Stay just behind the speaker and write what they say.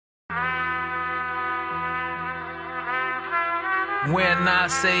When I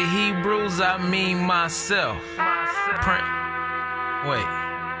say Hebrews, I mean myself. Wait.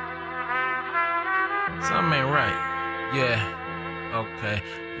 Something ain't right. Yeah. Okay.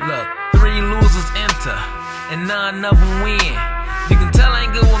 Look, 3 losers enter, and none of them win. You can tell I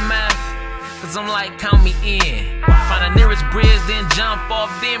ain't good with math, cause I'm like, count me in. Find the nearest bridge, then jump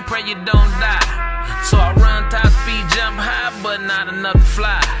off, then pray you don't die. So I run top speed, jump high, but not enough to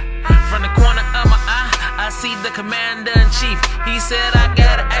fly. From the corner of my eye, I see the commander-in-chief. He said, I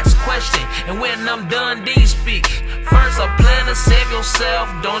gotta ask a question, and when I'm done, then you speak. First, I plan to save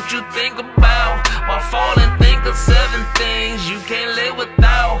yourself. Don't you think about while falling, think of 7 things you can't live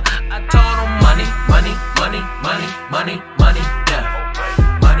without. I told him money, money, money, money, money, money, death.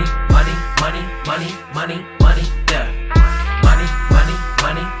 Money, money, money, money, money, money, death. Money, money,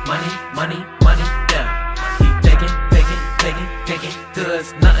 money, money, money, money, death. Keep taking, taking, taking, taking, till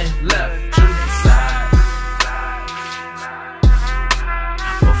there's nothing left. Choose a side.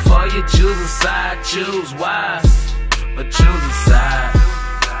 Before you choose a side, choose wise. But choose a side.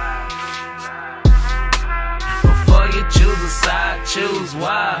 Before you choose a side, choose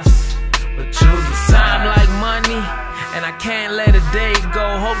wise. But choose a side. Time like money, and I can't let a day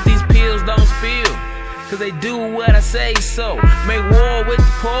go. Hope these pills don't spill, cause they do what I say so. Make war with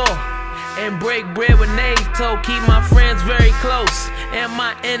the poor, and break bread with NATO. Keep my friends very close, and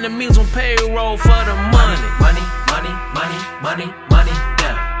my enemies on payroll for the money. Money, money, money, money, money,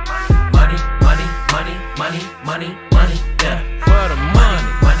 death. Money, money, money, money, money, money, death. For the money.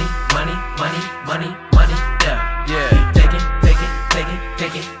 Money, money, money, money, money, death. Yeah. Keep taking, taking, taking,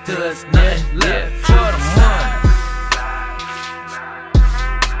 taking, till there's nothing left. For the money.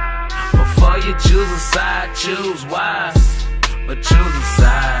 Before you choose a side, choose wise. But choose a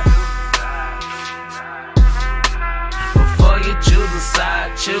side. Before you choose a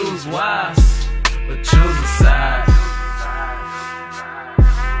side, choose wise. But choose a side.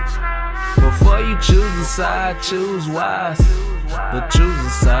 Before you choose a side, choose wise. But choose a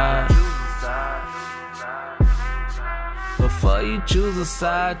side. Before you choose a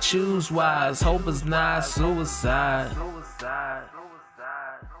side, choose wise. Hope is not suicide.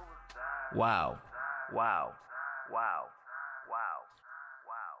 Wow. Wow. Wow.